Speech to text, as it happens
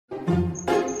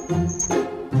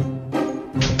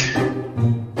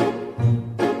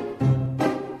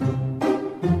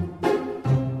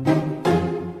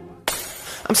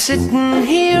I'm sitting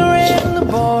here in the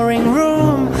boring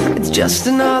room. It's just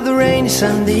another rainy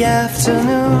Sunday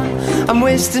afternoon. I'm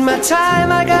wasting my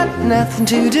time, I got nothing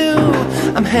to do.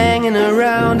 I'm hanging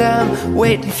around, I'm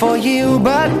waiting for you,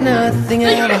 but nothing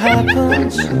ever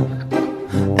happens.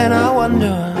 And I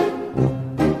wonder,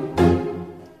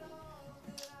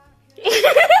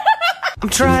 I'm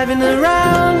driving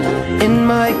around in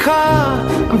my car.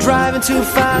 I'm driving too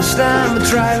fast, I'm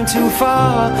driving too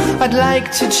far. I'd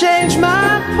like to change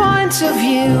my point of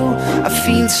view. I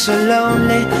feel so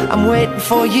lonely, I'm waiting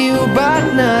for you,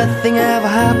 but nothing ever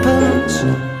happens.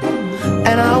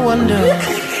 And I wonder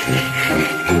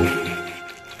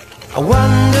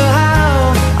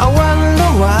how, I wonder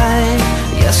why.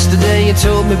 Yesterday you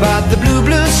told me about the blue,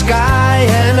 blue sky,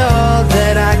 and all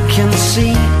that I can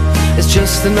see it's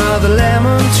just another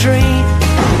lemon tree.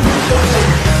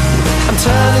 I'm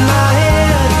turning my head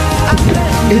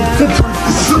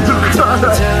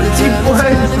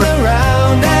turning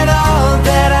around, and all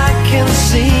that I can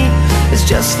see is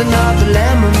just another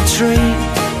lemon tree.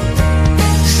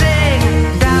 Sing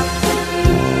da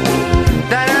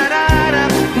da da da da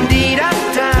dee da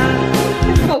da.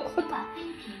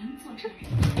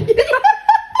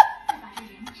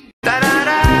 Da da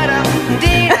da da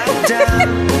dee da da.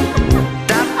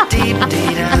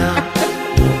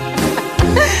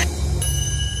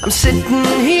 I'm sitting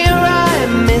here, I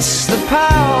miss the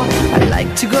power. I'd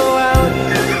like to go out,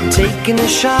 taking a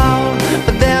shower,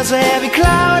 but there's a heavy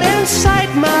cloud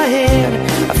inside my head.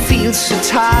 I feel so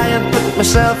tired, put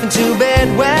myself into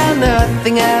bed where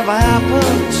nothing ever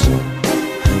happens.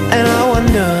 And I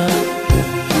wonder,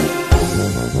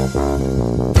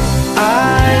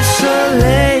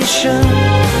 isolation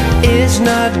is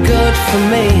not good for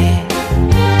me.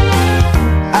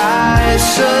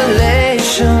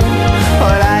 Isolation,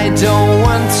 but I don't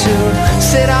want to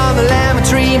sit on the lemon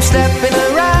tree. I'm stepping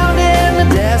around in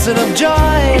the desert of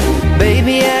joy.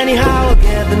 Baby, anyhow I'll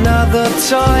get another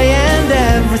toy, and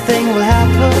everything will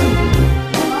happen.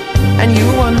 And you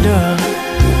wonder,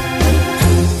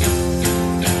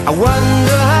 I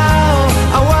wonder how,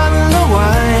 I wonder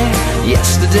why.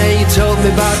 Yesterday you told me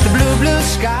about the blue, blue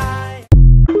sky.